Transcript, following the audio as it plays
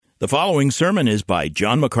The following sermon is by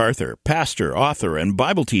John MacArthur, pastor, author, and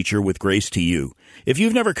Bible teacher with Grace to You. If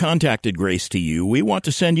you've never contacted Grace to You, we want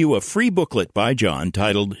to send you a free booklet by John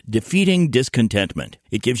titled Defeating Discontentment.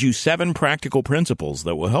 It gives you 7 practical principles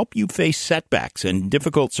that will help you face setbacks and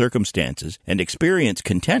difficult circumstances and experience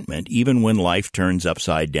contentment even when life turns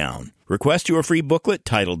upside down. Request your free booklet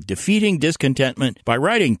titled Defeating Discontentment by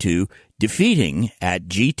writing to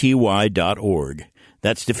defeating@gty.org.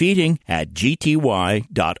 That's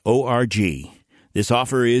defeating@gty.org. This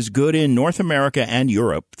offer is good in North America and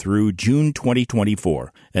Europe through June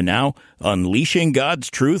 2024. And now, unleashing God's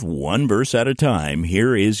truth one verse at a time,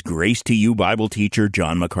 here is Grace to You Bible teacher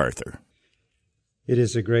John MacArthur. It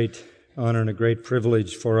is a great honor and a great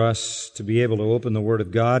privilege for us to be able to open the Word of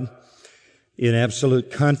God in absolute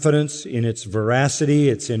confidence in its veracity,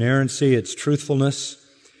 its inerrancy, its truthfulness,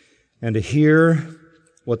 and to hear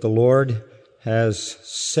what the Lord has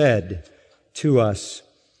said to us.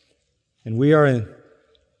 And we are in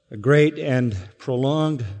a great and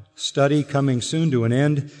prolonged study coming soon to an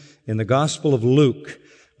end in the Gospel of Luke.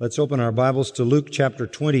 Let's open our Bibles to Luke chapter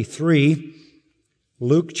 23.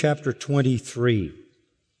 Luke chapter 23.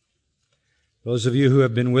 Those of you who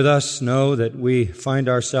have been with us know that we find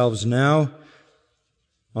ourselves now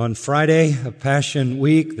on Friday of Passion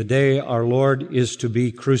Week, the day our Lord is to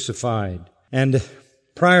be crucified. And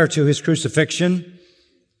prior to His crucifixion,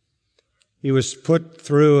 He was put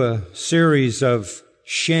through a series of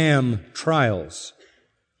sham trials.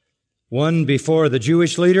 One before the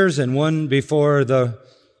Jewish leaders and one before the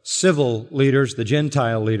civil leaders, the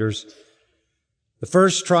Gentile leaders. The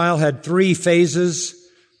first trial had 3 phases.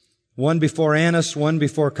 One before Annas, one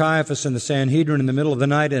before Caiaphas and the Sanhedrin in the middle of the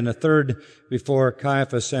night, and a third before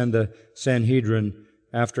Caiaphas and the Sanhedrin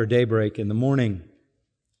after daybreak in the morning.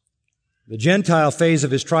 The Gentile phase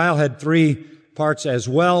of his trial had 3 parts as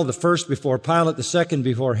well. The first before Pilate, the second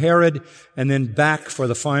before Herod, and then back for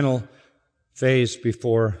the final phase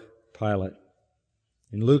before Pilate.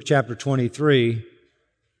 In Luke chapter 23,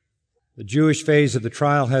 the Jewish phase of the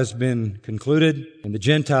trial has been concluded, and the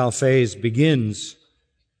Gentile phase begins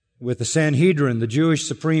with the Sanhedrin, the Jewish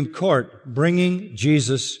Supreme Court, bringing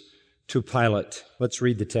Jesus to Pilate. Let's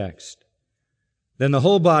read the text. Then the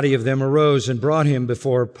whole body of them arose and brought him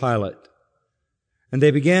before Pilate. And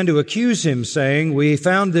they began to accuse him, saying, "We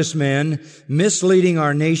found this man misleading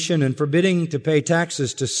our nation and forbidding to pay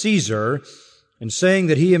taxes to Caesar, and saying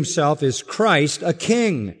that he himself is Christ, a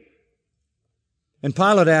king." And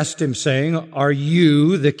Pilate asked him, saying, "Are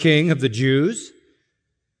you the king of the Jews?"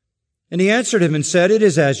 And he answered him and said, "It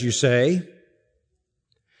is as you say."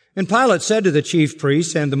 And Pilate said to the chief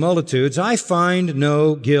priests and the multitudes, "I find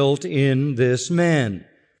no guilt in this man."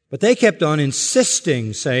 But they kept on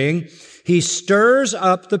insisting, saying, "He stirs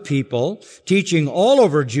up the people, teaching all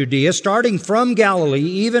over Judea, starting from Galilee,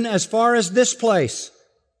 even as far as this place."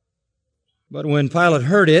 But when Pilate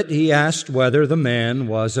heard it, he asked whether the man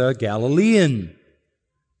was a Galilean.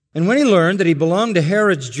 And when he learned that he belonged to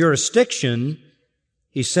Herod's jurisdiction,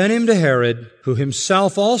 he sent him to Herod, who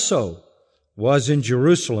himself also was in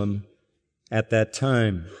Jerusalem at that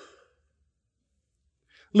time.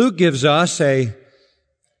 Luke gives us a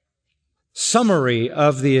summary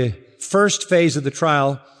of the first phase of the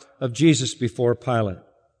trial of Jesus before Pilate.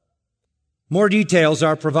 More details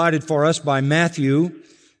are provided for us by Matthew,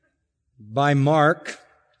 by Mark,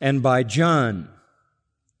 and by John.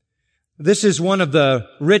 This is one of the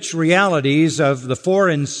rich realities of the 4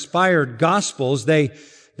 inspired Gospels. They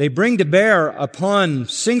bring to bear upon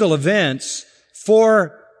single events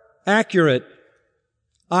 4 accurate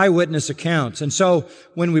eyewitness accounts. And so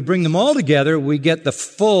when we bring them all together, we get the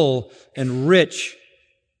full and rich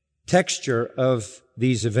texture of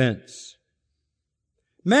these events.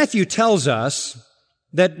 Matthew tells us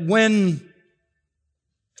that when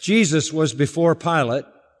Jesus was before Pilate,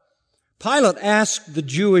 Pilate asked the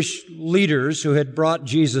Jewish leaders who had brought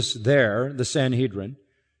Jesus there, the Sanhedrin,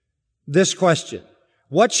 this question: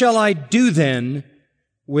 "What shall I do then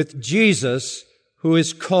with Jesus who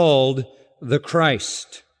is called the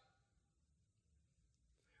Christ?"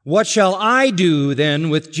 What shall I do then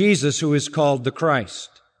with Jesus who is called the Christ?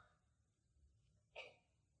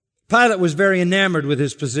 Pilate was very enamored with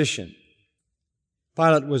his position.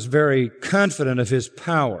 Pilate was very confident of his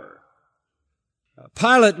power.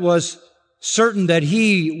 Pilate was certain that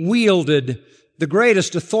he wielded the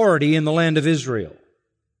greatest authority in the land of Israel.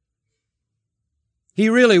 He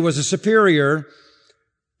really was a superior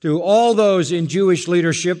to all those in Jewish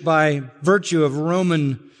leadership by virtue of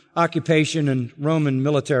Roman occupation and Roman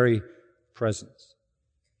military presence.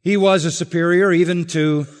 He was a superior even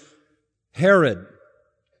to Herod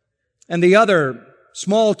and the other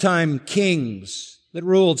small-time kings that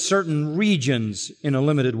ruled certain regions in a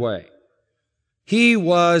limited way. He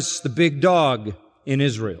was the big dog in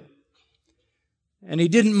Israel, and he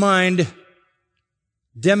didn't mind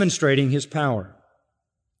demonstrating his power.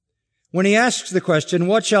 When he asks the question,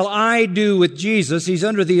 what shall I do with Jesus? He's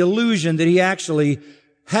under the illusion that he actually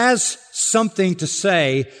has something to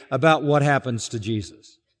say about what happens to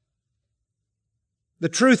Jesus. The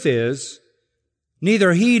truth is,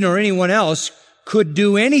 neither he nor anyone else could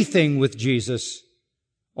do anything with Jesus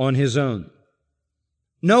on his own.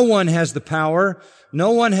 No one has the power,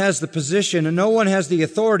 no one has the position, and no one has the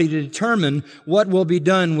authority to determine what will be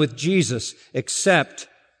done with Jesus except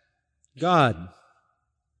God.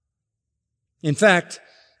 In fact,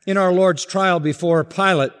 in our Lord's trial before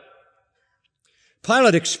Pilate,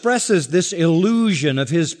 Pilate expresses this illusion of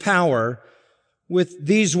his power with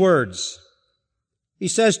these words. He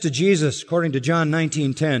says to Jesus, according to John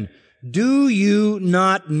 19:10, "Do you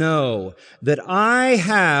not know that I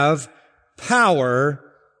have power,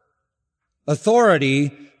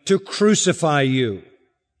 authority to crucify you?"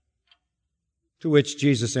 To which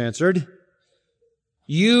Jesus answered,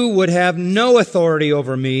 "You would have no authority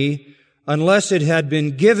over me unless it had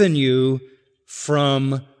been given you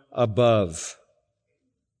from above."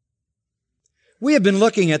 We have been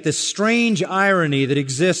looking at this strange irony that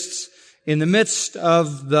exists in the midst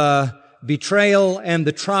of the betrayal and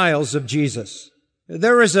the trials of Jesus.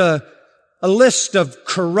 There is a list of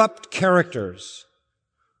corrupt characters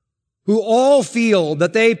who all feel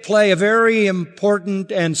that they play a very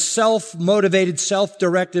important and self-motivated,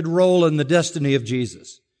 self-directed role in the destiny of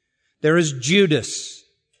Jesus. There is Judas,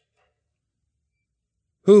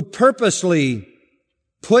 who purposely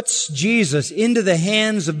puts Jesus into the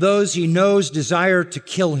hands of those he knows desire to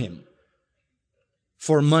kill him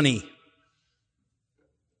for money,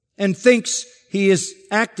 and thinks he is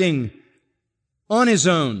acting on his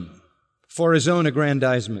own for his own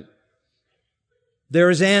aggrandizement.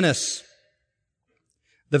 There is Annas,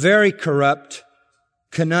 the very corrupt,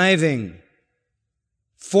 conniving,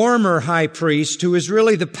 former high priest who is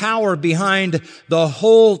really the power behind the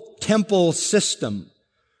whole temple system,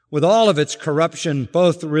 with all of its corruption,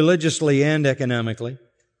 both religiously and economically.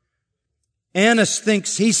 Annas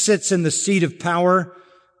thinks he sits in the seat of power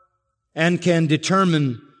and can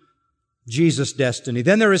determine Jesus' destiny.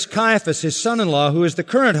 Then there is Caiaphas, his son-in-law, who is the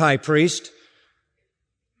current high priest,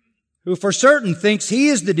 who for certain thinks he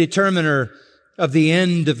is the determiner of the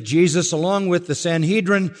end of Jesus, along with the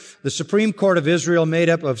Sanhedrin, the Supreme Court of Israel, made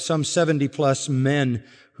up of some 70-plus men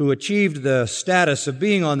who achieved the status of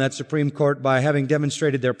being on that Supreme Court by having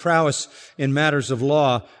demonstrated their prowess in matters of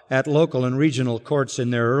law at local and regional courts in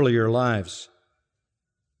their earlier lives.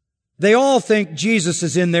 They all think Jesus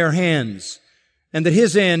is in their hands and that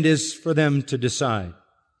his end is for them to decide.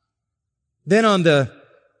 Then on the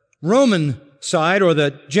Roman side, or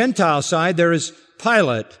the Gentile side, there is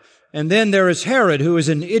Pilate, and then there is Herod, who is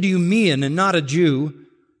an Idumean and not a Jew.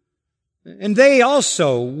 And they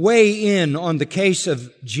also weigh in on the case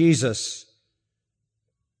of Jesus.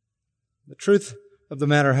 The truth of the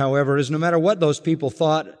matter, however, is no matter what those people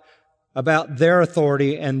thought about their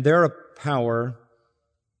authority and their power,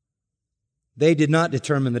 they did not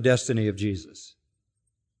determine the destiny of Jesus.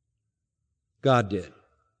 God did.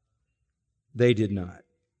 They did not.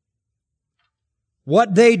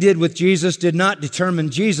 What they did with Jesus did not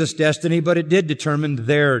determine Jesus' destiny, but it did determine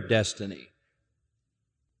their destiny.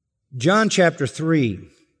 John chapter 3,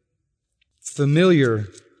 familiar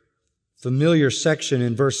section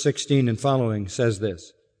in verse 16 and following says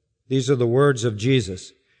this. These are the words of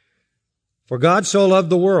Jesus. "For God so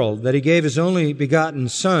loved the world that he gave his only begotten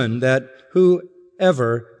Son, that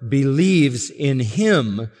whoever believes in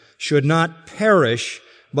him should not perish,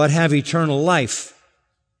 but have eternal life.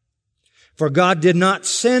 For God did not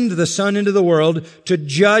send the Son into the world to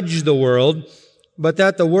judge the world, but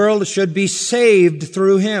that the world should be saved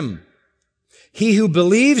through him. He who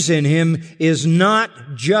believes in him is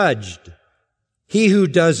not judged. He who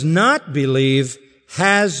does not believe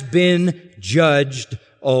has been judged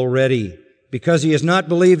already, because he has not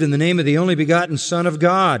believed in the name of the only begotten Son of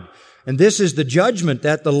God. And this is the judgment,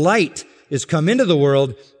 that the light is come into the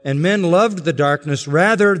world, and men loved the darkness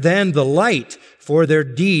rather than the light, for their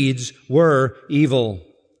deeds were evil."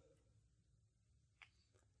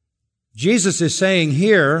 Jesus is saying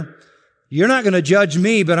here, you're not going to judge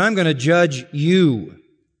me, but I'm going to judge you.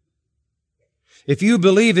 If you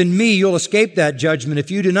believe in me, you'll escape that judgment.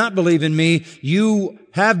 If you do not believe in me, you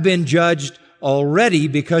have been judged already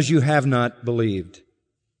because you have not believed.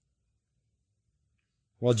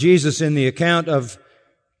 While Jesus, in the account of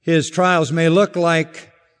his trials, may look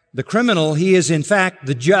like the criminal, he is in fact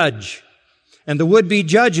the judge. And the would-be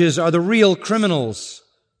judges are the real criminals.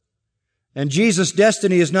 And Jesus'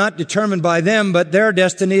 destiny is not determined by them, but their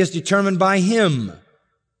destiny is determined by Him,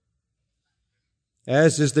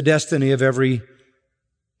 as is the destiny of every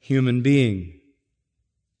human being.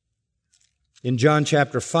 In John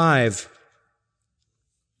chapter 5,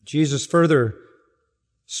 Jesus further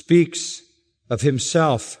speaks of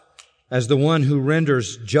Himself as the one who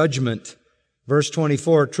renders judgment. Verse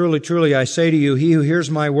 24, "Truly, truly, I say to you, he who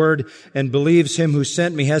hears my word and believes Him who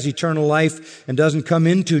sent me has eternal life and doesn't come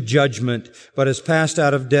into judgment, but has passed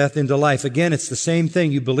out of death into life." Again, it's the same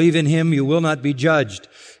thing. You believe in Him, you will not be judged.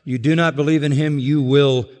 You do not believe in Him, you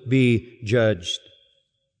will be judged.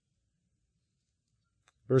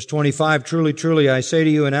 Verse 25, "Truly, truly, I say to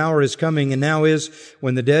you, an hour is coming, and now is,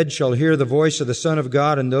 when the dead shall hear the voice of the Son of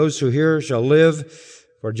God, and those who hear shall live.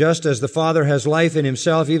 For just as the Father has life in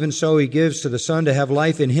Himself, even so He gives to the Son to have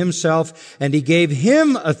life in Himself, and He gave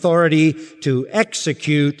Him authority to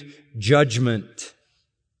execute judgment."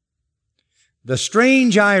 The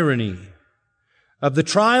strange irony of the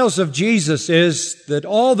trials of Jesus is that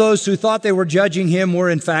all those who thought they were judging Him were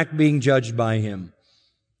in fact being judged by Him.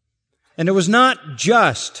 And it was not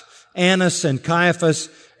just Annas and Caiaphas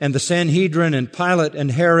and the Sanhedrin and Pilate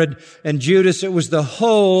and Herod and Judas. It was the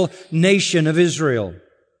whole nation of Israel.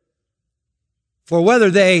 For whether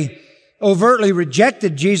they overtly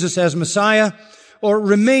rejected Jesus as Messiah or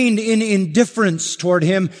remained in indifference toward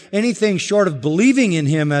Him, anything short of believing in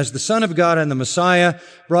Him as the Son of God and the Messiah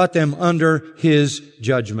brought them under His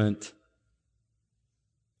judgment.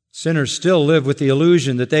 Sinners still live with the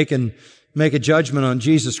illusion that they can make a judgment on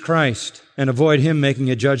Jesus Christ and avoid Him making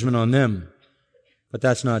a judgment on them. But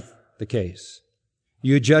that's not the case.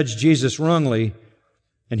 You judge Jesus wrongly,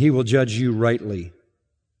 and He will judge you rightly.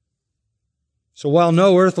 So while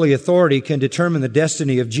no earthly authority can determine the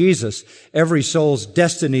destiny of Jesus, every soul's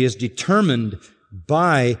destiny is determined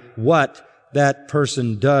by what that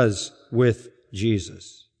person does with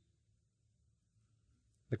Jesus.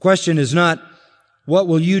 The question is not, what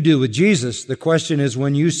will you do with Jesus? The question is,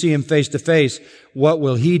 when you see Him face to face, what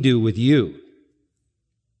will He do with you?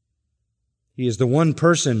 He is the one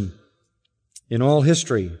person in all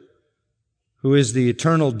history who is the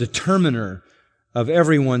eternal determiner of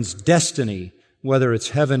everyone's destiny, whether it's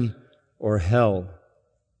heaven or hell.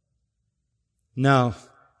 Now,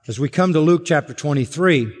 as we come to Luke chapter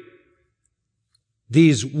 23,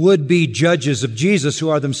 these would-be judges of Jesus, who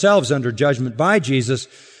are themselves under judgment by Jesus,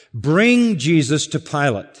 bring Jesus to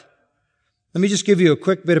Pilate. Let me just give you a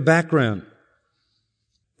quick bit of background.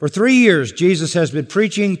 For 3 years, Jesus has been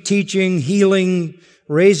preaching, teaching, healing,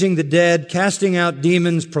 raising the dead, casting out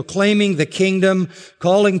demons, proclaiming the kingdom,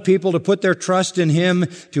 calling people to put their trust in Him,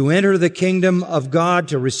 to enter the kingdom of God,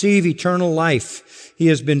 to receive eternal life. He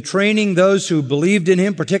has been training those who believed in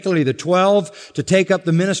Him, particularly the 12, to take up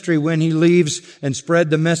the ministry when He leaves and spread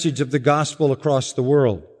the message of the gospel across the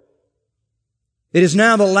world. It is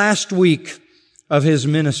now the last week of His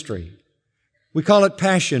ministry. We call it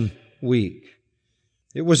Passion Week.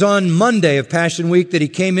 It was on Monday of Passion Week that He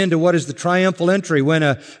came into what is the triumphal entry, when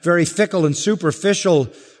a very fickle and superficial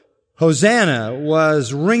Hosanna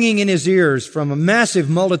was ringing in His ears from a massive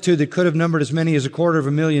multitude that could have numbered as many as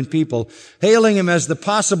 250,000 people, hailing Him as the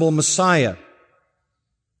possible Messiah.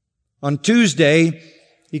 On Tuesday,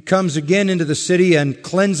 He comes again into the city and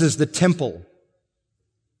cleanses the temple,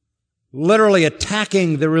 literally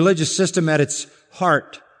attacking the religious system at its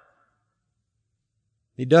heart.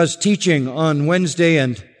 He does teaching on Wednesday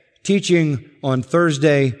and teaching on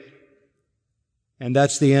Thursday, and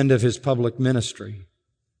that's the end of His public ministry.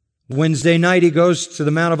 Wednesday night, He goes to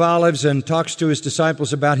the Mount of Olives and talks to His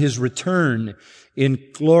disciples about His return in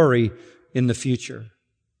glory in the future.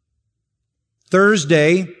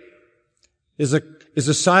 Thursday is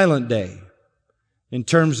a silent day in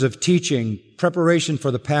terms of teaching, preparation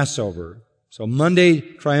for the Passover. So Monday,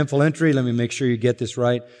 triumphal entry. Let me make sure you get this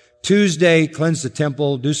right. Tuesday, cleanse the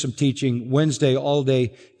temple, do some teaching. Wednesday, all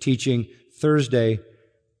day teaching. Thursday,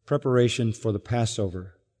 preparation for the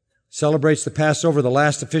Passover. Celebrates the Passover, the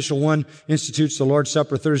last official one, institutes the Lord's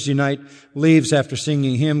Supper Thursday night, leaves after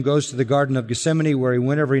singing a hymn, goes to the Garden of Gethsemane, where He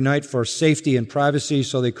went every night for safety and privacy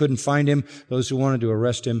so they couldn't find Him, those who wanted to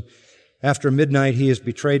arrest Him. After midnight, He is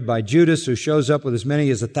betrayed by Judas, who shows up with as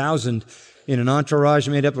many as 1,000 in an entourage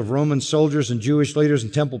made up of Roman soldiers and Jewish leaders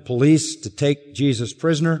and temple police to take Jesus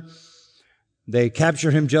prisoner. They capture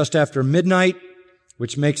Him just after midnight,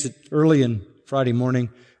 which makes it early in Friday morning.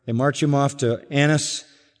 They march Him off to Annas,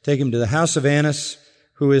 take Him to the house of Annas,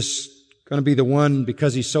 who is going to be the one,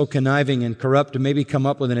 because he's so conniving and corrupt, to maybe come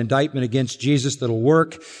up with an indictment against Jesus that'll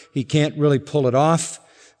work. He can't really pull it off.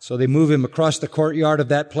 So they move him across the courtyard of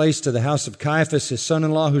that place to the house of Caiaphas, his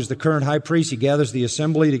son-in-law, who's the current high priest. He gathers the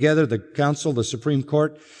assembly together, the council, the Supreme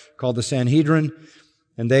Court, called the Sanhedrin.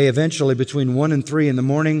 And they eventually, between 1 and 3 in the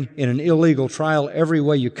morning, in an illegal trial, every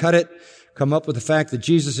way you cut it, come up with the fact that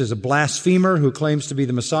Jesus is a blasphemer who claims to be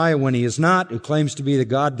the Messiah when he is not, who claims to be the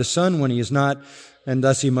God the Son when he is not, and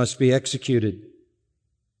thus he must be executed.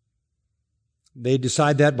 They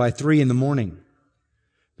decide that by 3 in the morning.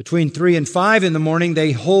 Between 3 and 5 in the morning,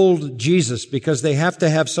 they hold Jesus because they have to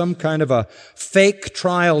have some kind of a fake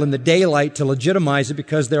trial in the daylight to legitimize it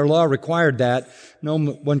because their law required that. No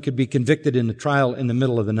one could be convicted in the trial in the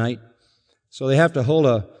middle of the night. So they have to hold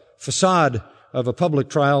a facade of a public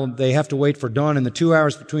trial. They have to wait for dawn. In the 2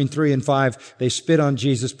 hours between 3 and 5, they spit on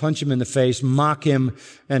Jesus, punch him in the face, mock him,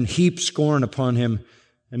 and heap scorn upon him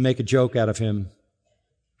and make a joke out of him.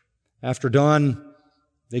 After dawn,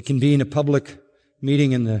 they convene a public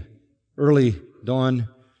meeting in the early dawn,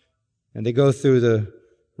 and they go through the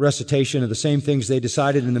recitation of the same things they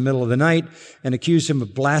decided in the middle of the night and accuse him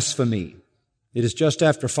of blasphemy. It is just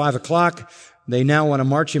after 5 o'clock. They now want to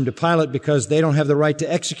march him to Pilate because they don't have the right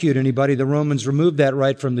to execute anybody. The Romans removed that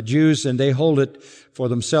right from the Jews, and they hold it for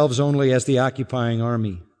themselves only as the occupying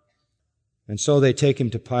army. And so they take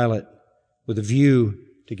him to Pilate with a view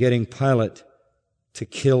to getting Pilate to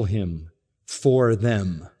kill him for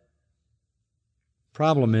them.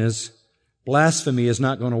 Problem is, blasphemy is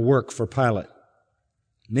not going to work for Pilate.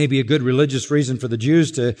 Maybe a good religious reason for the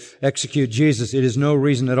Jews to execute Jesus. It is no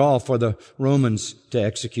reason at all for the Romans to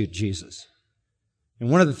execute Jesus. And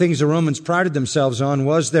one of the things the Romans prided themselves on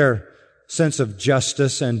was their sense of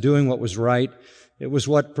justice and doing what was right. It was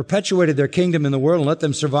what perpetuated their kingdom in the world and let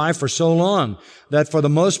them survive for so long that for the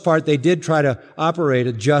most part they did try to operate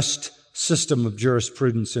a just system of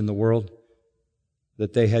jurisprudence in the world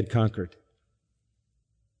that they had conquered.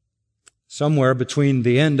 Somewhere between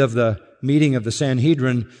the end of the meeting of the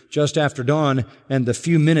Sanhedrin just after dawn and the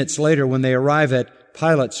few minutes later when they arrive at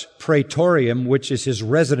Pilate's praetorium, which is his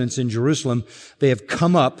residence in Jerusalem, they have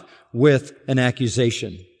come up with an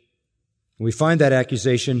accusation. We find that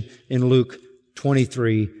accusation in Luke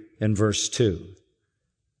 23 and verse 2.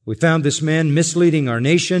 We found this man misleading our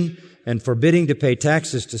nation and forbidding to pay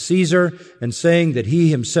taxes to Caesar and saying that he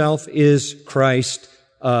himself is Christ,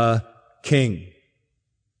 a king.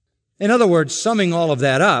 In other words, summing all of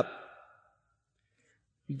that up,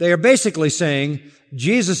 they are basically saying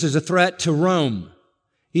Jesus is a threat to Rome.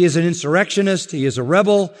 He is an insurrectionist. He is a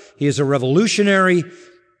rebel. He is a revolutionary.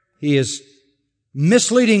 He is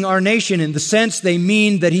misleading our nation in the sense they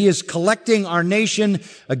mean that he is collecting our nation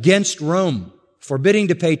against Rome, forbidding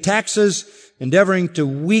to pay taxes, endeavoring to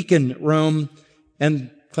weaken Rome, and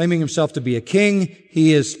claiming himself to be a king.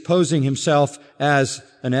 He is posing himself as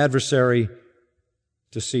an adversary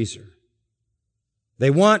to Caesar. They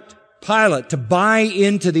want Pilate to buy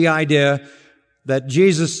into the idea that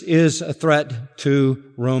Jesus is a threat to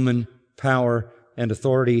Roman power and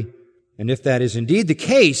authority. And if that is indeed the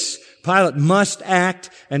case, Pilate must act.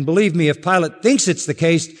 And believe me, if Pilate thinks it's the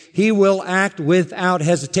case, he will act without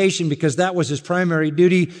hesitation because that was his primary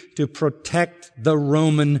duty, to protect the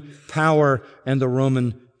Roman power and the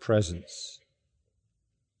Roman presence.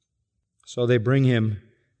 So they bring him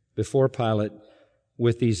before Pilate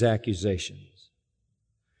with these accusations.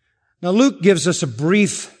 Now, Luke gives us a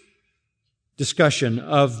brief discussion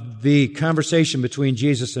of the conversation between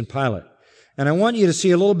Jesus and Pilate. And I want you to see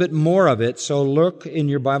a little bit more of it, so look in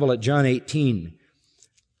your Bible at John 18.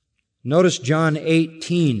 Notice John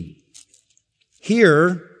 18.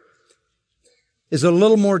 Here is a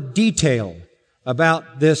little more detail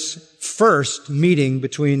about this first meeting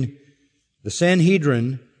between the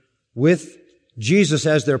Sanhedrin with Jesus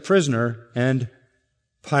as their prisoner and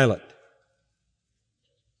Pilate.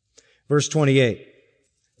 Verse 28.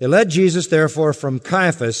 They led Jesus, therefore, from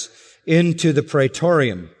Caiaphas into the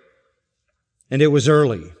praetorium. And it was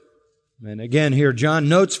early. And again, here John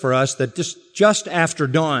notes for us that just after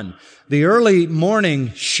dawn, the early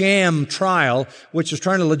morning sham trial, which was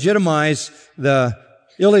trying to legitimize the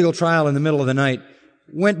illegal trial in the middle of the night,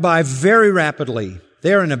 went by very rapidly.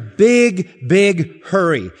 They're in a big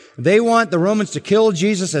hurry. They want the Romans to kill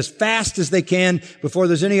Jesus as fast as they can before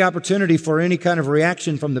there's any opportunity for any kind of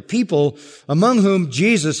reaction from the people among whom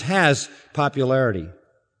Jesus has popularity.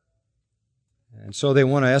 And so they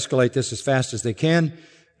want to escalate this as fast as they can.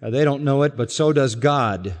 They don't know it, but so does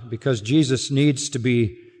God, because Jesus needs to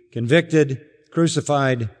be convicted,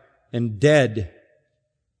 crucified, and dead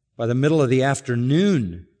by the middle of the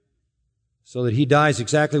afternoon, so that he dies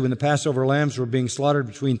exactly when the Passover lambs were being slaughtered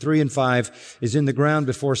between 3 and 5, is in the ground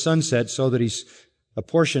before sunset, so that he's a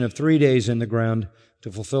portion of 3 days in the ground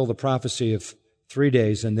to fulfill the prophecy of 3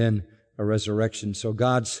 days, and then a resurrection. So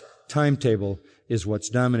God's timetable is what's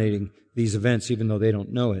dominating these events, even though they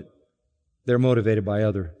don't know it. They're motivated by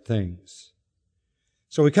other things.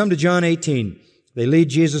 So we come to John 18. They lead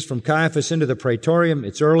Jesus from Caiaphas into the praetorium.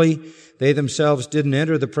 It's early. They themselves didn't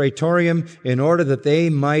enter the praetorium in order that they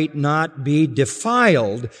might not be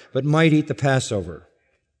defiled, but might eat the Passover.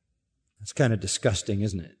 That's kind of disgusting,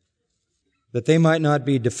 isn't it? That they might not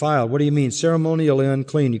be defiled. What do you mean? Ceremonially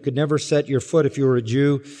unclean. You could never set your foot, if you were a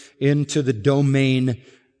Jew, into the domain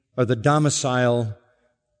or the domicile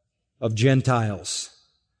of Gentiles.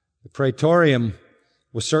 The praetorium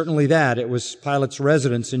was certainly that. It was Pilate's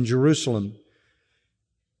residence in Jerusalem.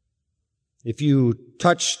 If you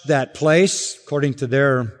touched that place, according to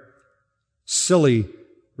their silly,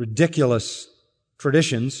 ridiculous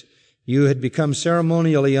traditions, you had become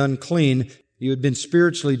ceremonially unclean. You had been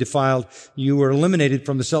spiritually defiled. You were eliminated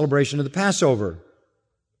from the celebration of the Passover.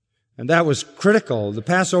 And that was critical. The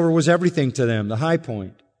Passover was everything to them, the high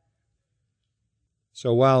point.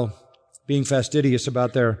 So while being fastidious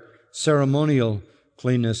about their ceremonial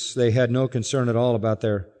cleanness, they had no concern at all about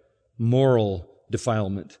their moral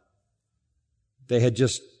defilement. They had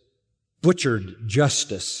just butchered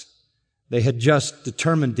justice. They had just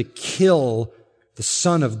determined to kill the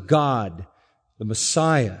Son of God, the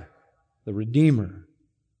Messiah, the Redeemer,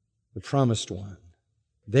 the Promised One.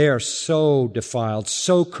 They are so defiled,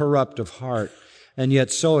 so corrupt of heart, and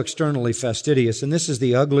yet so externally fastidious. And this is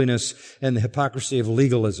the ugliness and the hypocrisy of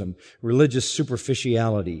legalism, religious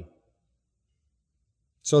superficiality.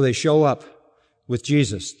 So they show up with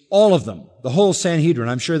Jesus. All of them, the whole Sanhedrin.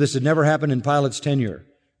 I'm sure this had never happened in Pilate's tenure.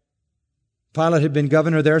 Pilate had been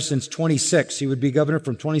governor there since 26. He would be governor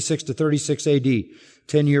from 26 to 36 AD,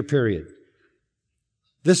 10-year period.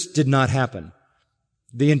 This did not happen.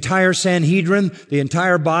 The entire Sanhedrin, the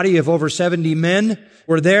entire body of over 70 men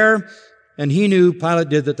were there, and he knew, Pilate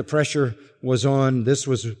did, that the pressure was on. This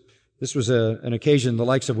was an occasion the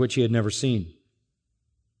likes of which he had never seen.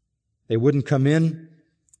 They wouldn't come in,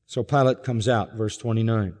 so Pilate comes out, verse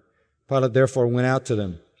 29. Pilate therefore went out to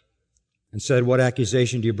them and said, "What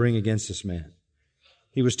accusation do you bring against this man?"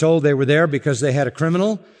 He was told they were there because they had a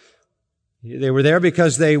criminal. They were there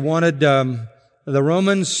because they wanted the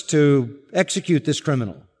Romans to execute this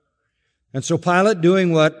criminal. And so Pilate,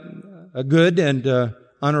 doing what a good and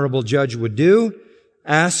honorable judge would do,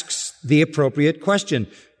 asks the appropriate question.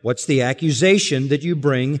 What's the accusation that you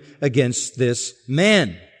bring against this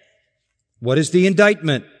man? What is the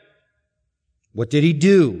indictment? What did he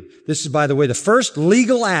do? This is, by the way, the first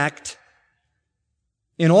legal act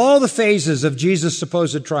in all the phases of Jesus'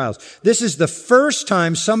 supposed trials. This is the first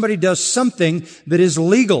time somebody does something that is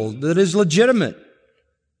legal, that is legitimate.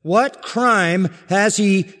 What crime has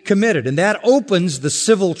he committed? And that opens the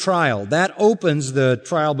civil trial. That opens the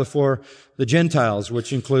trial before the Gentiles,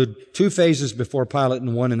 which include 2 phases before Pilate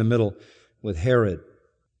and 1 in the middle with Herod.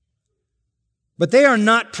 But they are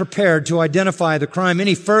not prepared to identify the crime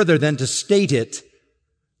any further than to state it,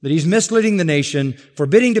 that he's misleading the nation,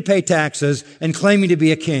 forbidding to pay taxes, and claiming to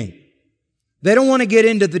be a king. They don't want to get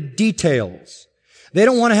into the details. They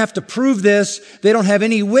don't want to have to prove this. They don't have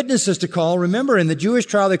any witnesses to call. Remember, in the Jewish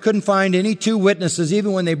trial, they couldn't find any 2 witnesses.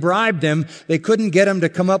 Even when they bribed them, they couldn't get them to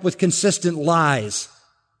come up with consistent lies.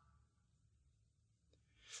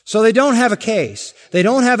 So they don't have a case. They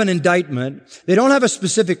don't have an indictment. They don't have a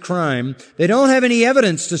specific crime. They don't have any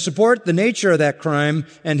evidence to support the nature of that crime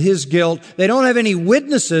and his guilt. They don't have any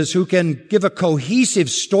witnesses who can give a cohesive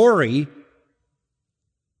story.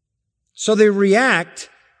 So they react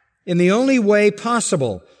in the only way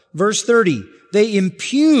possible. Verse 30, they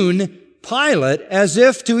impugn Pilate as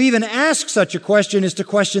if to even ask such a question is to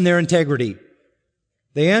question their integrity.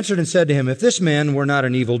 They answered and said to him, "If this man were not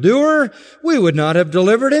an evildoer, we would not have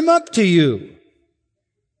delivered him up to you."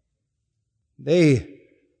 They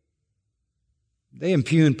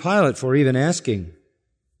impugn Pilate for even asking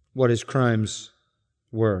what his crimes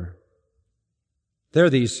were. They're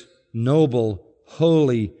these noble,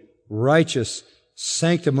 holy, righteous,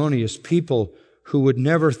 sanctimonious people who would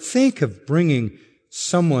never think of bringing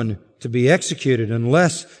someone to be executed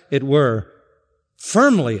unless it were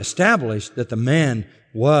firmly established that the man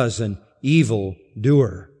was an evil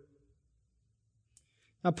doer.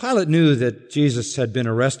 Now, Pilate knew that Jesus had been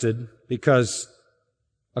arrested because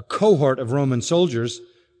a cohort of Roman soldiers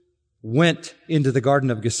went into the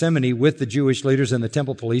Garden of Gethsemane with the Jewish leaders and the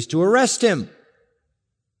temple police to arrest him.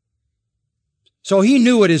 So he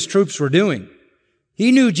knew what his troops were doing.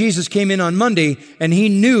 He knew Jesus came in on Monday, and he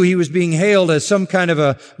knew he was being hailed as some kind of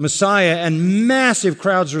a Messiah, and massive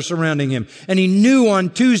crowds were surrounding him. And he knew on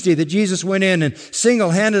Tuesday that Jesus went in and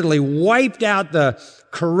single-handedly wiped out the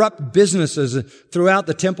corrupt businesses throughout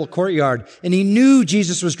the temple courtyard. And he knew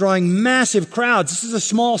Jesus was drawing massive crowds. This is a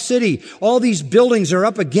small city. All these buildings are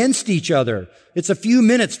up against each other. It's a few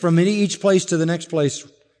minutes from each place to the next place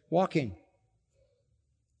walking.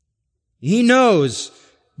 He knows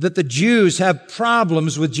that the Jews have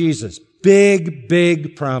problems with Jesus. Big,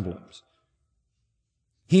 big problems.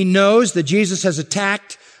 He knows that Jesus has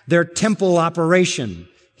attacked their temple operation.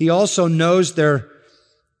 He also knows their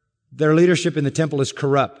leadership in the temple is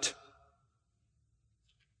corrupt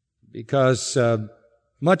because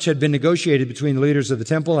much had been negotiated between the leaders of the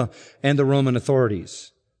temple and the Roman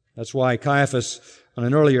authorities. That's why Caiaphas, on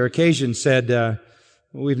an earlier occasion, said,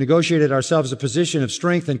 we've negotiated ourselves a position of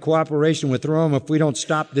strength and cooperation with Rome. If we don't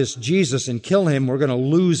stop this Jesus and kill him, we're going to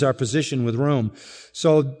lose our position with Rome.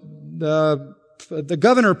 So the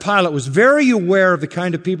governor Pilate was very aware of the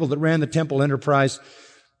kind of people that ran the temple enterprise.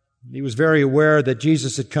 He was very aware that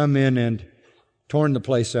Jesus had come in and torn the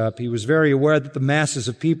place up. He was very aware that the masses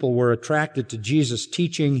of people were attracted to Jesus'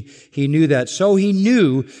 teaching. He knew that. So he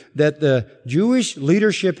knew that the Jewish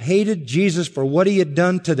leadership hated Jesus for what he had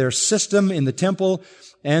done to their system in the temple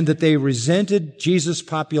and that they resented Jesus'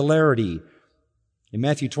 popularity. In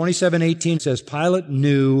Matthew 27:18 it says, Pilate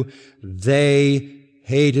knew they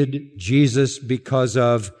hated Jesus because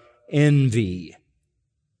of envy.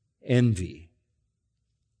 Envy.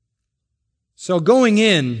 So going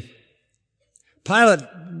in, Pilate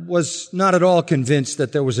was not at all convinced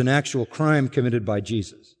that there was an actual crime committed by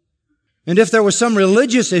Jesus. And if there was some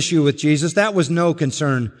religious issue with Jesus, that was no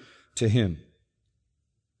concern to him.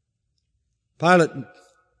 Pilate,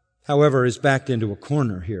 however, is backed into a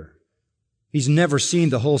corner here. He's never seen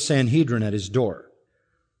the whole Sanhedrin at his door.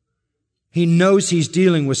 He knows he's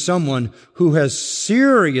dealing with someone who has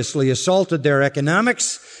seriously assaulted their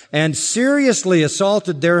economics and seriously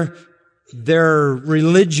assaulted their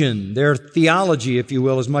religion, their theology, if you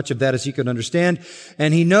will, as much of that as he could understand.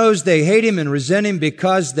 And he knows they hate him and resent him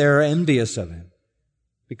because they're envious of him,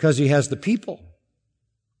 because he has the people.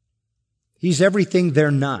 He's everything they're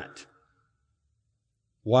not.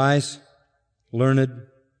 Wise, learned,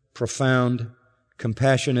 profound,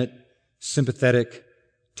 compassionate, sympathetic,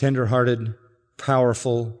 tender-hearted,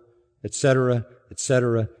 powerful, etc.,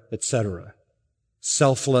 etc., etc.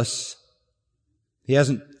 Selfless. He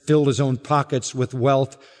hasn't filled his own pockets with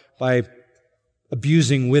wealth by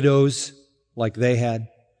abusing widows like they had.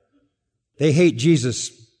 They hate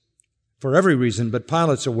Jesus for every reason, but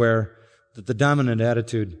Pilate's aware that the dominant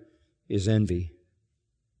attitude is envy.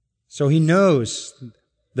 So he knows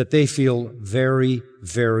that they feel very,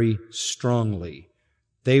 very strongly.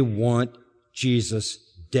 They want Jesus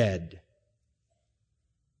dead.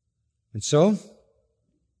 And so,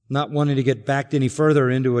 not wanting to get backed any further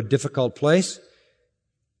into a difficult place,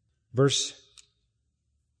 verse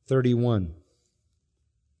 31.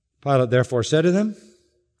 Pilate therefore said to them,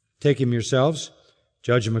 take him yourselves,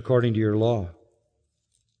 judge him according to your law.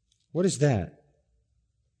 What is that?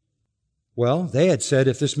 Well, they had said,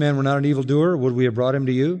 if this man were not an evildoer, would we have brought him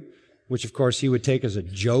to you? Which, of course, he would take as a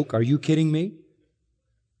joke. Are you kidding me?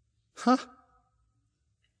 Huh?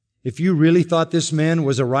 If you really thought this man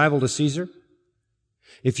was a rival to Caesar,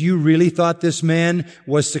 if you really thought this man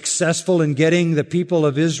was successful in getting the people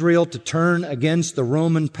of Israel to turn against the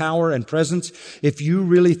Roman power and presence, if you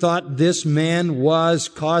really thought this man was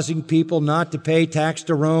causing people not to pay tax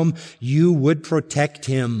to Rome, you would protect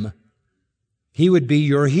him. He would be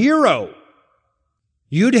your hero.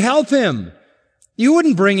 You'd help him. You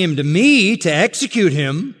wouldn't bring him to me to execute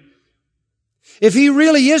him. If he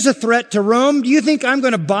really is a threat to Rome, do you think I'm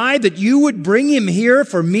going to buy that you would bring him here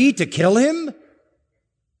for me to kill him?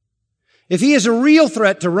 If he is a real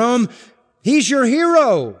threat to Rome, he's your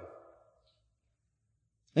hero.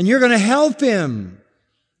 And you're going to help him.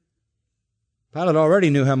 Pilate already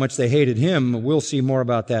knew how much they hated him. We'll see more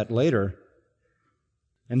about that later.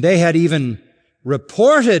 And they had even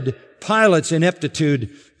reported Pilate's ineptitude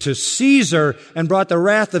to Caesar and brought the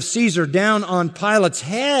wrath of Caesar down on Pilate's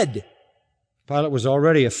head. Pilate was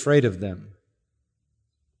already afraid of them.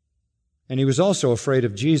 And he was also afraid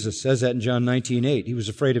of Jesus. It says that in John 19:8. He was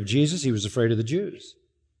afraid of Jesus. He was afraid of the Jews.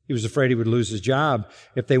 He was afraid he would lose his job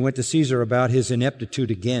if they went to Caesar about his ineptitude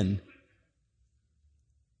again.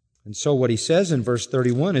 And so what he says in verse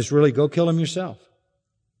 31 is really, go kill him yourself.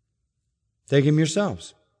 Take him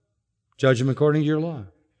yourselves. Judge him according to your law.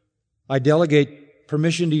 I delegate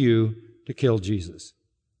permission to you to kill Jesus.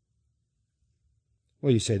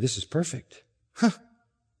 Well, you say, this is perfect. Huh.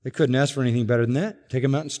 They couldn't ask for anything better than that. Take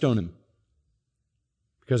him out and stone him.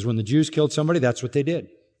 Because when the Jews killed somebody, that's what they did.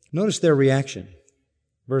 Notice their reaction.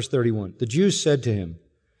 Verse 31. The Jews said to him,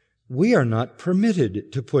 we are not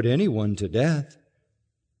permitted to put anyone to death,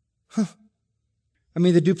 I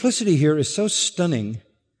mean, the duplicity here is so stunning.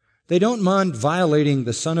 They don't mind violating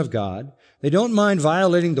the Son of God. They don't mind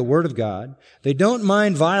violating the Word of God. They don't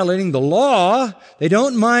mind violating the law. They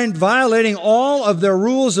don't mind violating all of their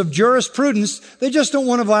rules of jurisprudence. They just don't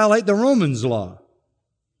want to violate the Romans' law.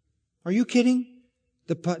 Are you kidding?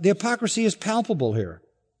 The hypocrisy is palpable here.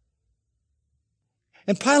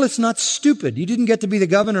 And Pilate's not stupid. You didn't get to be the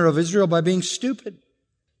governor of Israel by being stupid.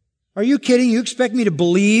 Are you kidding? You expect me to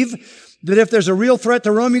believe that if there's a real threat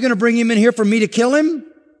to Rome, you're going to bring him in here for me to kill him?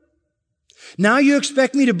 Now you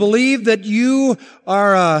expect me to believe that you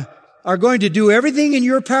are going to do everything in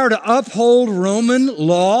your power to uphold Roman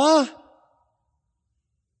law?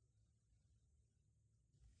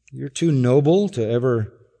 You're too noble to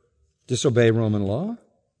ever disobey Roman law?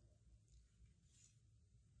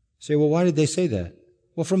 Say, well, why did they say that?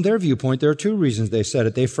 Well, from their viewpoint, there are two reasons they said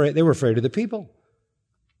it. They were afraid of the people.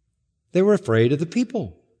 They were afraid of the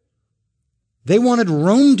people. They wanted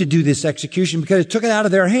Rome to do this execution because it took it out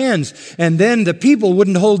of their hands, and then the people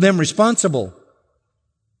wouldn't hold them responsible.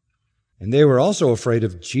 And they were also afraid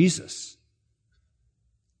of Jesus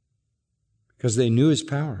because they knew his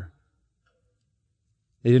power.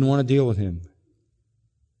 They didn't want to deal with him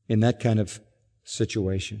in that kind of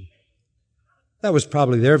situation. That was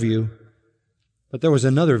probably their view, but there was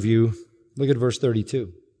another view. Look at verse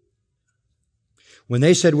 32. When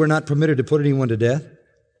they said, we're not permitted to put anyone to death,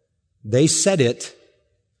 they said it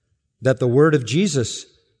that the word of Jesus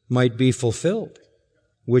might be fulfilled,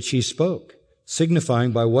 which he spoke,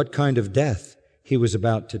 signifying by what kind of death he was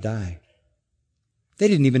about to die. They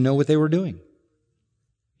didn't even know what they were doing.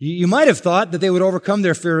 You might have thought that they would overcome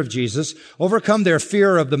their fear of Jesus, overcome their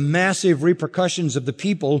fear of the massive repercussions of the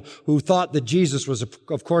people who thought that Jesus was,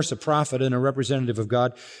 of course, a prophet and a representative of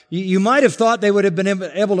God. You might have thought they would have been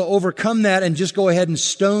able to overcome that and just go ahead and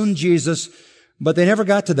stone Jesus, but they never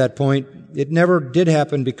got to that point. It never did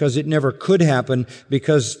happen because it never could happen,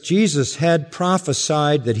 because Jesus had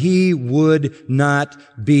prophesied that he would not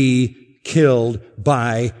be killed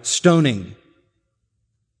by stoning.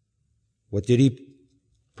 What did he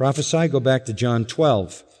prophesy? Go back to John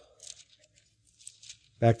 12.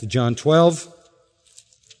 Back to John 12.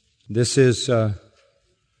 This is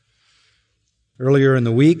earlier in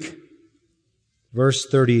the week, verse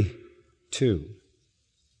 32.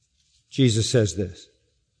 Jesus says this,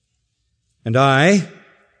 and I,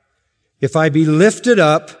 if I be lifted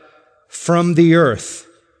up from the earth,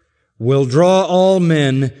 will draw all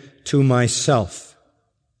men to myself.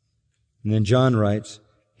 And then John writes,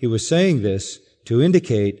 he was saying this to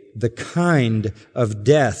indicate the kind of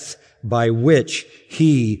death by which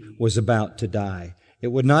he was about to die. It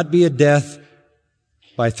would not be a death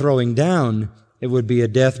by throwing down. It would be a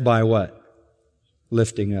death by what?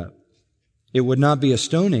 Lifting up. It would not be a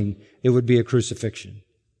stoning. It would be a crucifixion.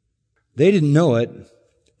 They didn't know it.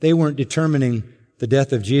 They weren't determining the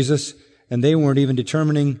death of Jesus, and they weren't even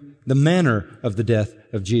determining the manner of the death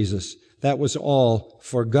of Jesus. That was all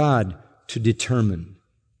for God to determine.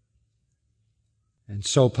 And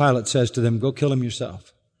so Pilate says to them, go kill him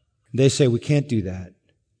yourself. They say, we can't do that.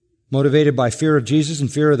 Motivated by fear of Jesus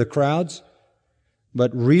and fear of the crowds,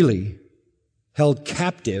 but really held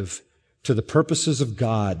captive to the purposes of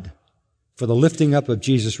God for the lifting up of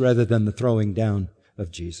Jesus rather than the throwing down of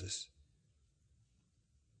Jesus.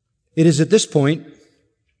 It is at this point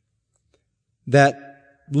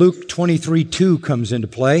that Luke 23:2 comes into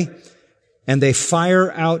play, and they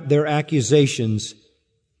fire out their accusations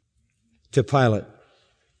to Pilate.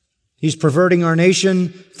 He's perverting our nation,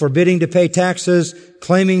 forbidding to pay taxes,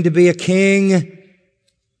 claiming to be a king.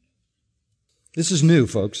 This is new,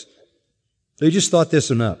 folks. They just thought this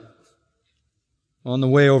one up on the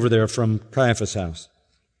way over there from Caiaphas' house.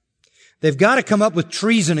 They've got to come up with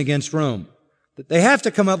treason against Rome. They have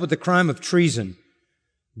to come up with the crime of treason.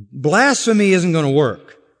 Blasphemy isn't going to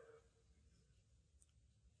work.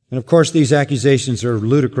 And of course, these accusations are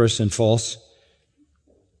ludicrous and false.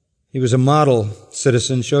 He was a model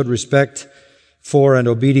citizen, showed respect for and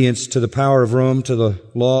obedience to the power of Rome, to the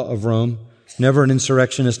law of Rome. Never an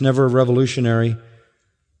insurrectionist, never a revolutionary.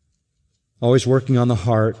 Always working on the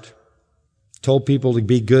heart. Told people to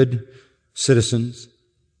be good citizens,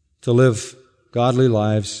 to live godly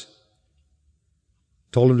lives.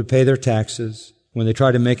 Told them to pay their taxes. When they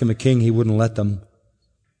tried to make him a king, he wouldn't let them.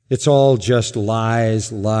 It's all just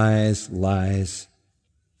lies, lies, lies.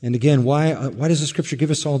 And again, why does the Scripture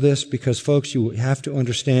give us all this? Because, folks, you have to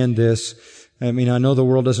understand this. I mean, I know the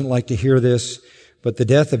world doesn't like to hear this, but the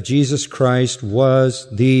death of Jesus Christ was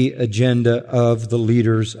the agenda of the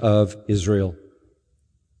leaders of Israel.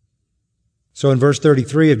 So in verse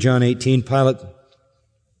 33 of John 18, Pilate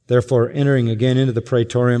Therefore, entering again into the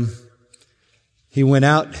praetorium, he went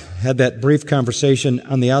out, had that brief conversation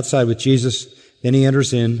on the outside with Jesus. Then he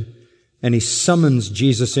enters in, and he summons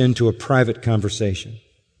Jesus into a private conversation.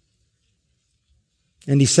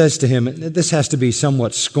 And he says to him, this has to be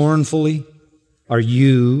somewhat scornfully, "Are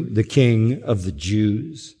you the King of the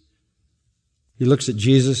Jews?" He looks at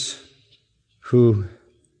Jesus, who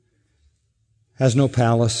has no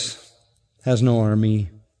palace, has no army,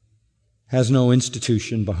 has no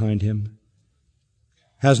institution behind him,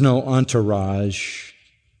 has no entourage,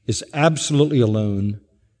 is absolutely alone,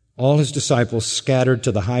 all his disciples scattered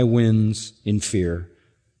to the high winds in fear,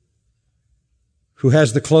 who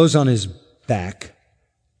has the clothes on his back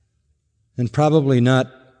and probably not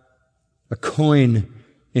a coin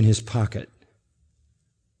in his pocket.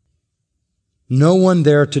 No one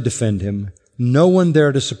there to defend him, no one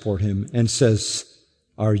there to support him, and says,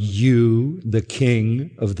 "Are you the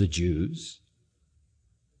King of the Jews?"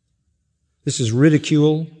 This is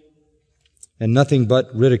ridicule, and nothing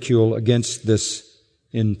but ridicule against this,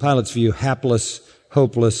 in Pilate's view, hapless,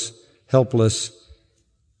 hopeless, helpless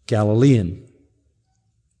Galilean.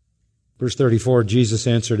 Verse 34, Jesus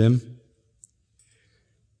answered him.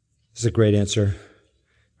 This is a great answer.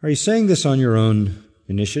 "Are you saying this on your own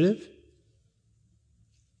initiative?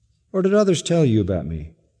 Or did others tell you about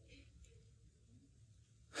me?"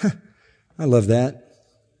 I love that.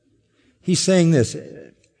 He's saying this.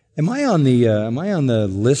 Am I on the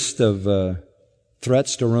list of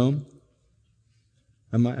threats to Rome?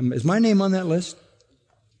 Is my name on that list?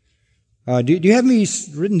 Do you have me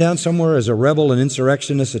written down somewhere as a rebel, an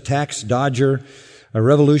insurrectionist, a tax dodger, a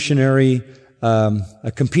revolutionary,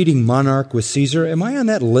 a competing monarch with Caesar? Am I on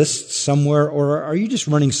that list somewhere, or are you just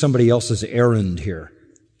running somebody else's errand here?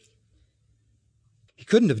 He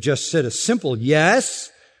couldn't have just said a simple yes,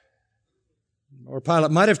 or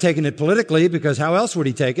Pilate might have taken it politically, because how else would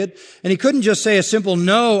he take it? And he couldn't just say a simple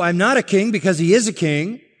no, I'm not a king, because he is a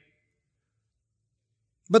king.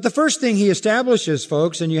 But the first thing he establishes,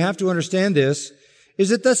 folks, and you have to understand this, is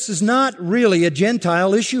that this is not really a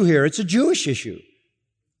Gentile issue here. It's a Jewish issue.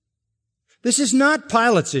 This is not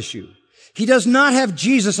Pilate's issue. He does not have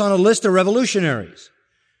Jesus on a list of revolutionaries.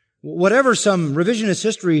 Whatever some revisionist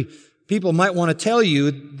history people might want to tell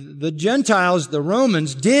you, the Gentiles, the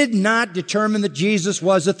Romans, did not determine that Jesus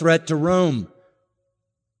was a threat to Rome.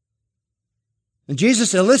 And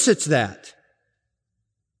Jesus elicits that.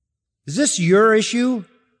 Is this your issue?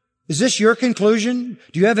 Is this your conclusion?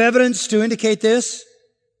 Do you have evidence to indicate this?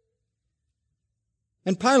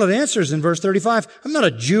 And Pilate answers in verse 35, I'm not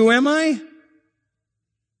a Jew, am I?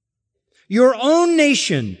 Your own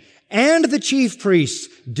nation and the chief priests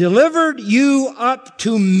delivered you up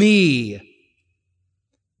to me.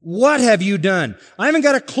 What have you done? I haven't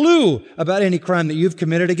got a clue about any crime that you've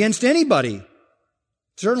committed against anybody.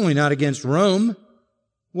 Certainly not against Rome.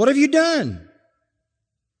 What have you done?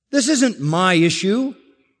 This isn't my issue.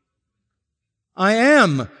 I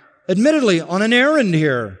am, admittedly, on an errand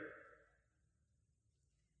here.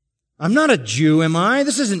 I'm not a Jew, am I?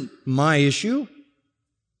 This isn't my issue.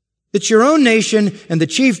 It's your own nation and the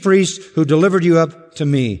chief priests who delivered you up to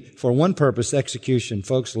me for one purpose, execution.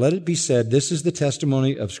 Folks, let it be said, this is the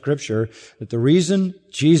testimony of Scripture, that the reason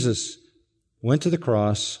Jesus went to the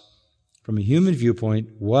cross from a human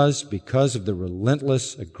viewpoint was because of the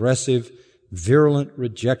relentless, aggressive, virulent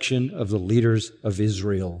rejection of the leaders of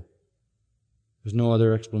Israel. There's no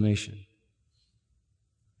other explanation.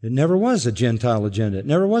 It never was a Gentile agenda. It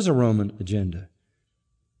never was a Roman agenda.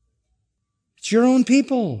 It's your own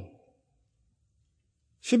people.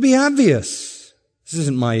 Should be obvious. This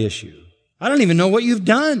isn't my issue. I don't even know what you've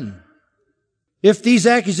done. If these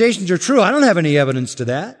accusations are true, I don't have any evidence to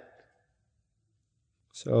that.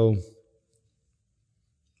 So,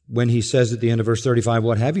 when he says at the end of verse 35,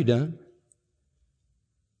 what have you done?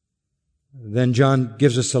 Then John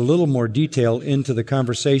gives us a little more detail into the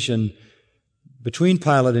conversation between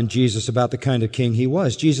Pilate and Jesus about the kind of king he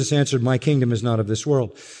was. Jesus answered, my kingdom is not of this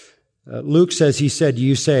world. Luke says, he said,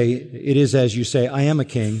 you say, it is as you say, I am a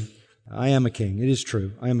king. I am a king. It is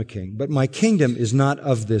true. I am a king. But my kingdom is not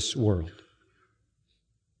of this world.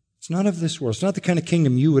 It's not of this world. It's not the kind of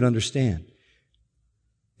kingdom you would understand.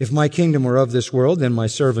 If my kingdom were of this world, then my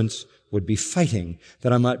servants would be fighting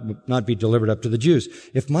that I might not be delivered up to the Jews.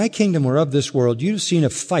 If my kingdom were of this world, you'd have seen a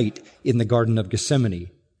fight in the Garden of Gethsemane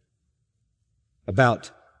about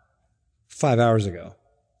 5 hours ago.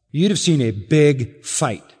 You'd have seen a big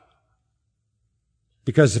fight.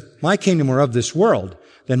 Because if my kingdom were of this world,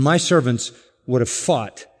 then my servants would have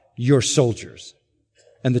fought your soldiers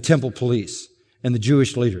and the temple police and the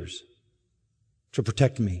Jewish leaders to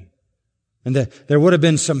protect me. And there would have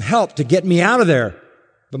been some help to get me out of there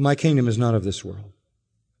But my kingdom is not of this world.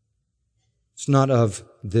 It's not of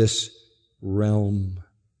this realm.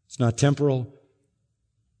 It's not temporal.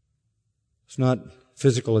 It's not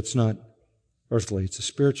physical. It's not earthly. It's a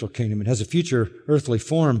spiritual kingdom. It has a future earthly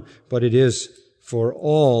form, but it is for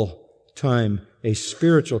all time a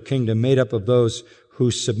spiritual kingdom made up of those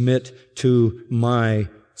who submit to my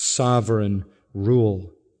sovereign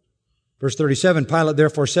rule. Verse 37, Pilate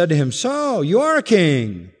therefore said to him, "So, you are a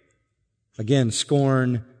king." Again,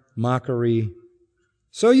 scorn, mockery.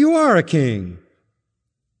 "So you are a king."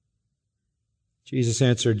 Jesus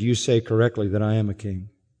answered, "You say correctly that I am a king."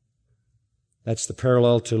 That's the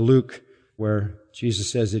parallel to Luke, where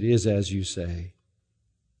Jesus says, "It is as you say.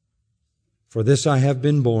 For this I have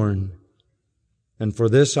been born, and for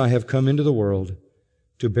this I have come into the world,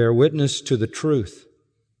 to bear witness to the truth.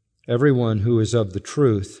 Everyone who is of the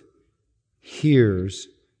truth hears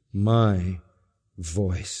my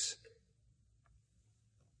voice."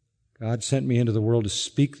 God sent me into the world to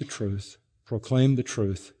speak the truth, proclaim the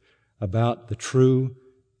truth about the true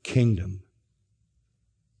kingdom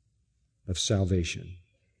of salvation.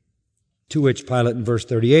 To which Pilate in verse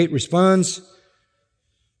 38 responds,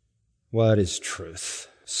 "What is truth?"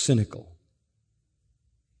 Cynical.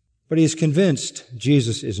 But he is convinced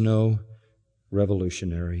Jesus is no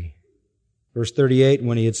revolutionary. Verse 38,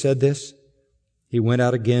 when he had said this, he went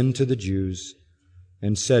out again to the Jews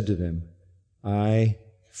and said to them, "I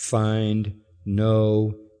find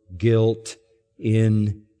no guilt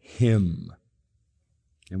in him."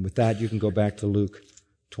 And with that, you can go back to Luke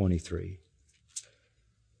 23.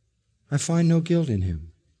 I find no guilt in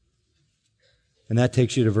him. And that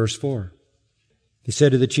takes you to verse 4. He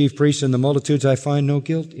said to the chief priests and the multitudes, "I find no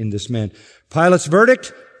guilt in this man." Pilate's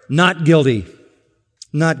verdict, not guilty.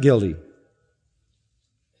 Not guilty.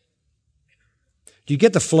 Do you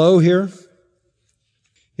get the flow here?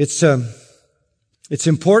 It's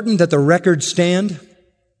important that the record stand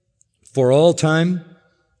for all time.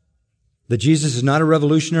 That Jesus is not a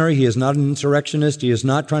revolutionary. He is not an insurrectionist. He is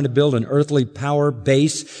not trying to build an earthly power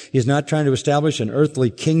base. He is not trying to establish an earthly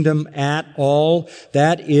kingdom at all.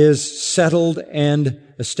 That is settled and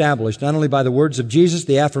established, not only by the words of Jesus,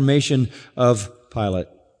 the affirmation of Pilate.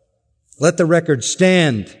 Let the record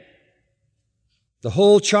stand. The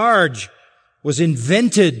whole charge was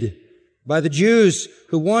invented by the Jews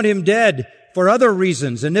who want him dead for other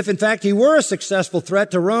reasons. And if in fact he were a successful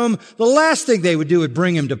threat to Rome, the last thing they would do would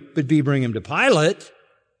bring him to Pilate.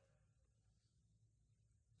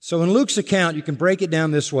 So in Luke's account, you can break it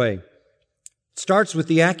down this way. It starts with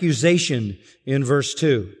the accusation in verse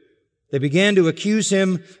 2. They began to accuse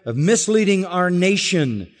him of misleading our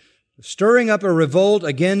nation, stirring up a revolt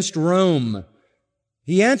against Rome.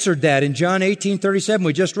 He answered that in John 18:37.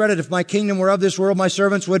 We just read it. "If my kingdom were of this world, my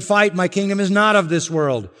servants would fight. My kingdom is not of this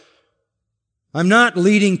world." I'm not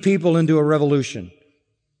leading people into a revolution.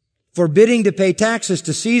 Forbidding to pay taxes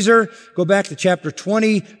to Caesar. Go back to chapter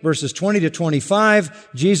 20, verses 20 to 25.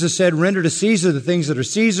 Jesus said, "Render to Caesar the things that are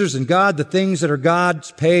Caesar's, and God the things that are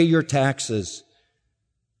God's. Pay your taxes."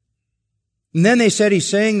 And then they said he's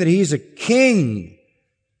saying that he's a king.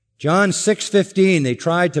 John 6:15, they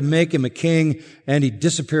tried to make him a king, and he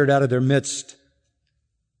disappeared out of their midst.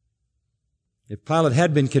 If Pilate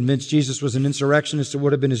had been convinced Jesus was an insurrectionist, it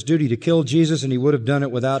would have been his duty to kill Jesus, and he would have done it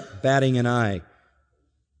without batting an eye.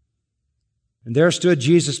 And there stood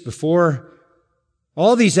Jesus before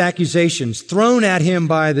all these accusations thrown at him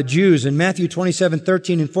by the Jews. In Matthew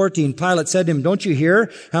 27:13 and 14, Pilate said to him, "Don't you hear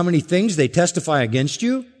how many things they testify against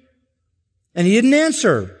you?" And he didn't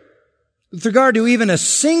answer with regard to even a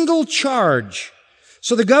single charge.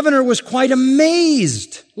 So the governor was quite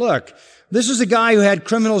amazed. Look, this is a guy who had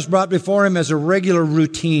criminals brought before him as a regular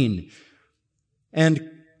routine. And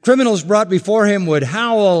criminals brought before him would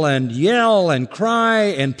howl and yell and cry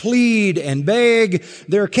and plead and beg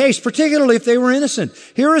their case, particularly if they were innocent.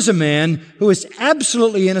 Here is a man who is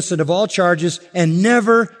absolutely innocent of all charges and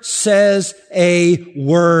never says a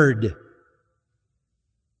word.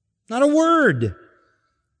 Not a word.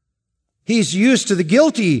 He's used to the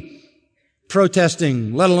guilty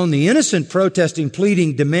protesting, let alone the innocent protesting,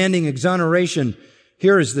 pleading, demanding exoneration.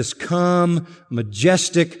 Here is this calm,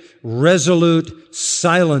 majestic, resolute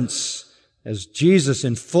silence as Jesus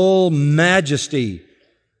in full majesty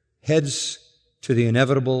heads to the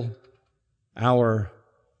inevitable hour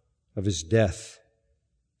of his death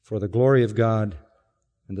for the glory of God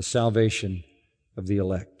and the salvation of the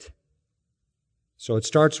elect. So it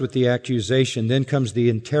starts with the accusation, then comes the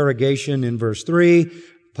interrogation in verse 3.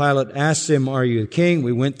 Pilate asks him, "Are you the king?"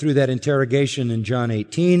 We went through that interrogation in John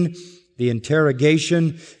 18. The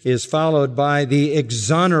interrogation is followed by the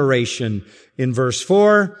exoneration in verse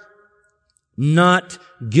 4. Not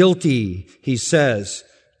guilty, he says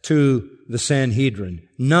to the Sanhedrin.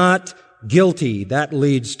 Not guilty. That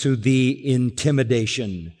leads to the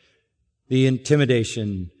intimidation. The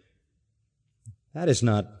intimidation. That is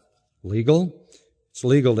not legal. It's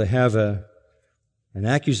legal to have an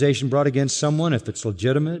accusation brought against someone if it's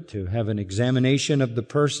legitimate, to have an examination of the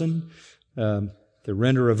person, to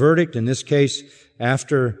render a verdict. In this case,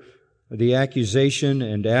 after the accusation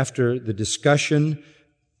and after the discussion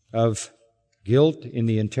of guilt in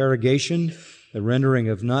the interrogation, the rendering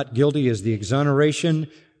of not guilty is the exoneration.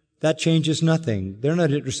 That changes nothing. They're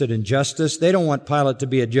not interested in justice. They don't want Pilate to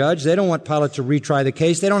be a judge. They don't want Pilate to retry the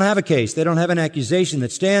case. They don't have a case. They don't have an accusation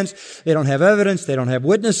that stands. They don't have evidence. They don't have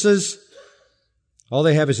witnesses. All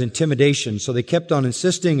they have is intimidation. So they kept on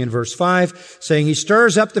insisting in verse 5, saying, he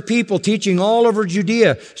stirs up the people, teaching all over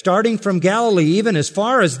Judea, starting from Galilee, even as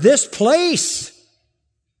far as this place.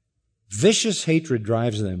 Vicious hatred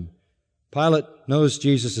drives them. Pilate knows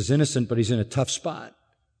Jesus is innocent, but he's in a tough spot.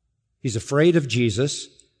 He's afraid of Jesus.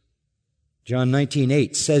 John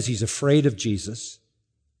 19:8 says he's afraid of Jesus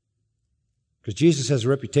because Jesus has a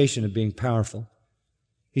reputation of being powerful.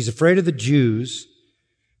 He's afraid of the Jews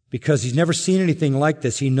because he's never seen anything like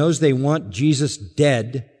this. He knows they want Jesus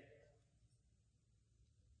dead,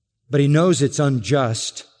 but he knows it's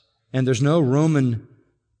unjust, and there's no Roman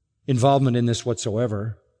involvement in this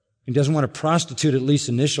whatsoever. He doesn't want to prostitute, at least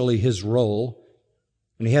initially, his role,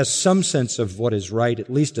 and he has some sense of what is right,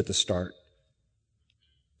 at least at the start.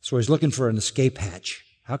 So he's looking for an escape hatch.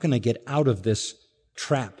 How can I get out of this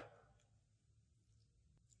trap?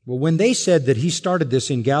 Well, when they said that he started this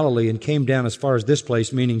in Galilee and came down as far as this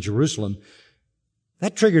place, meaning Jerusalem,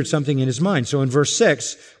 that triggered something in his mind. So in verse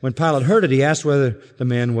 6, when Pilate heard it, he asked whether the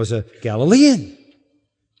man was a Galilean.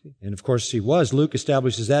 And of course he was. Luke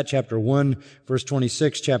establishes that, chapter 1, verse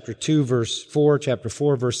 26, chapter 2, verse 4, chapter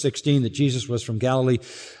 4, verse 16, that Jesus was from Galilee.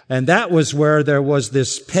 And that was where there was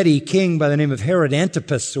this petty king by the name of Herod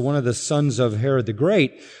Antipas, one of the sons of Herod the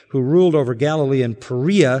Great, who ruled over Galilee and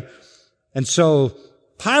Perea. And so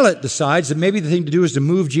Pilate decides that maybe the thing to do is to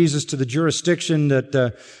move Jesus to the jurisdiction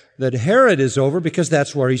that Herod is over, because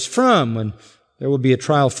that's where he's from, and there will be a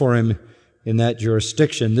trial for him in that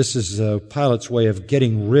jurisdiction. This is Pilate's way of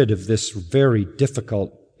getting rid of this very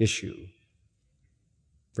difficult issue.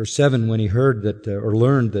 Verse 7, when he heard that, or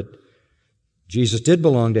learned that Jesus did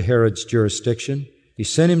belong to Herod's jurisdiction, he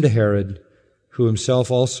sent him to Herod, who himself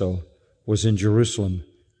also was in Jerusalem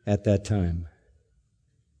at that time.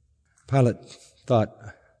 Pilate thought,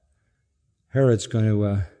 Herod's going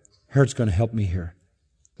to help me here.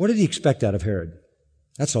 What did he expect out of Herod?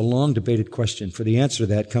 That's a long debated question. For the answer to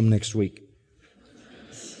that, come next week.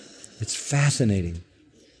 It's fascinating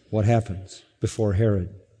what happens before Herod.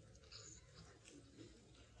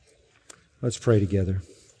 Let's pray together.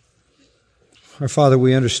 Our Father,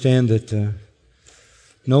 we understand that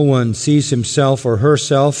no one sees himself or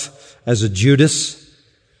herself as a Judas.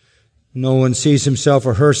 No one sees himself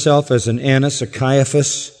or herself as an Annas, a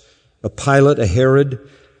Caiaphas, a Pilate, a Herod,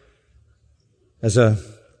 as a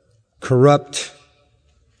corrupt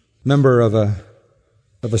member of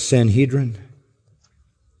a Sanhedrin.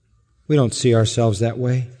 We don't see ourselves that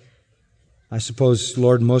way. I suppose,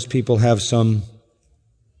 Lord, most people have some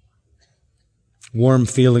warm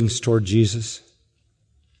feelings toward Jesus.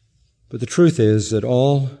 But the truth is that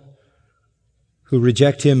all who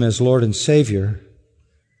reject Him as Lord and Savior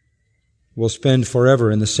will spend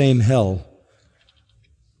forever in the same hell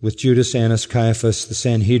with Judas, Annas, Caiaphas, the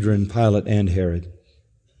Sanhedrin, Pilate, and Herod,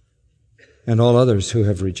 and all others who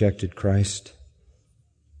have rejected Christ.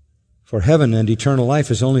 For heaven and eternal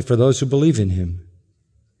life is only for those who believe in Him.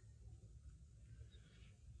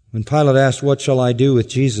 When Pilate asked, what shall I do with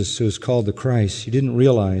Jesus who is called the Christ? He didn't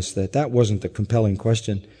realize that that wasn't the compelling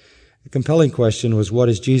question. The compelling question was, what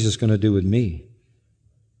is Jesus going to do with me?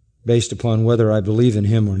 Based upon whether I believe in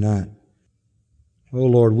Him or not. Oh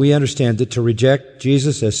Lord, we understand that to reject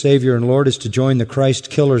Jesus as Savior and Lord is to join the Christ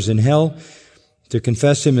killers in hell. To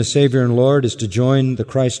confess Him as Savior and Lord is to join the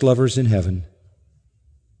Christ lovers in heaven.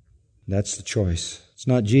 That's the choice. It's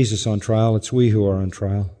not Jesus on trial, it's we who are on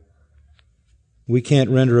trial. We can't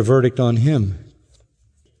render a verdict on Him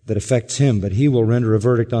that affects Him, but He will render a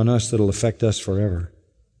verdict on us that will affect us forever.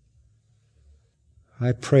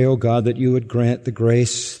 I pray, O God, that You would grant the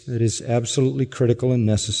grace that is absolutely critical and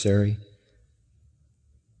necessary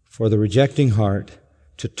for the rejecting heart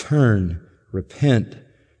to turn, repent,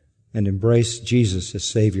 and embrace Jesus as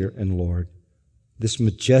Savior and Lord. This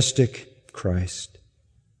majestic Christ,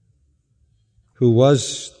 who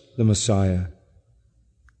was the Messiah,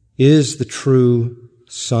 is the true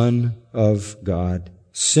Son of God,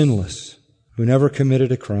 sinless, who never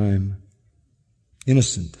committed a crime,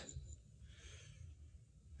 innocent,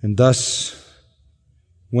 and thus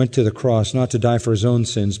went to the cross not to die for his own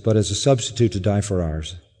sins, but as a substitute to die for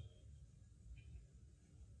ours.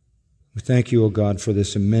 We thank you, O God, for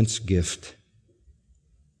this immense gift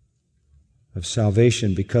of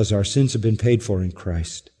salvation because our sins have been paid for in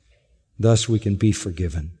Christ. Thus we can be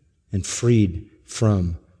forgiven and freed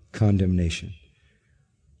from condemnation.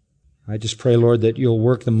 I just pray, Lord, that you'll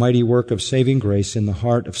work the mighty work of saving grace in the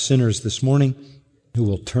heart of sinners this morning who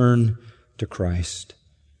will turn to Christ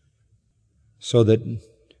so that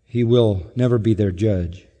he will never be their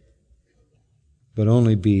judge, but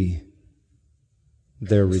only be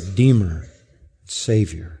their Redeemer,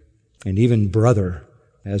 Savior, and even brother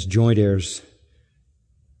as joint heirs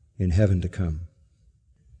in heaven to come.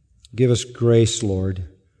 Give us grace, Lord,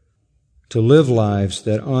 to live lives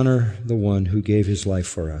that honor the one who gave his life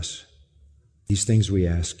for us. These things we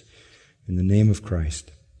ask in the name of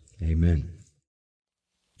Christ. Amen.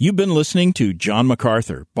 You've been listening to John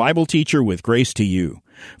MacArthur, Bible teacher with Grace to You.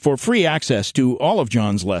 For free access to all of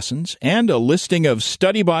John's lessons and a listing of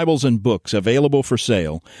study Bibles and books available for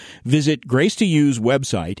sale, visit Grace to You's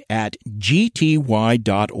website at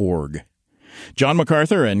gty.org. John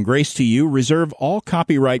MacArthur and Grace to You reserve all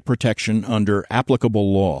copyright protection under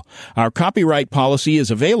applicable law. Our copyright policy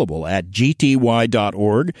is available at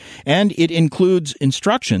gty.org, and it includes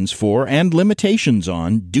instructions for and limitations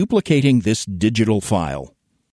on duplicating this digital file.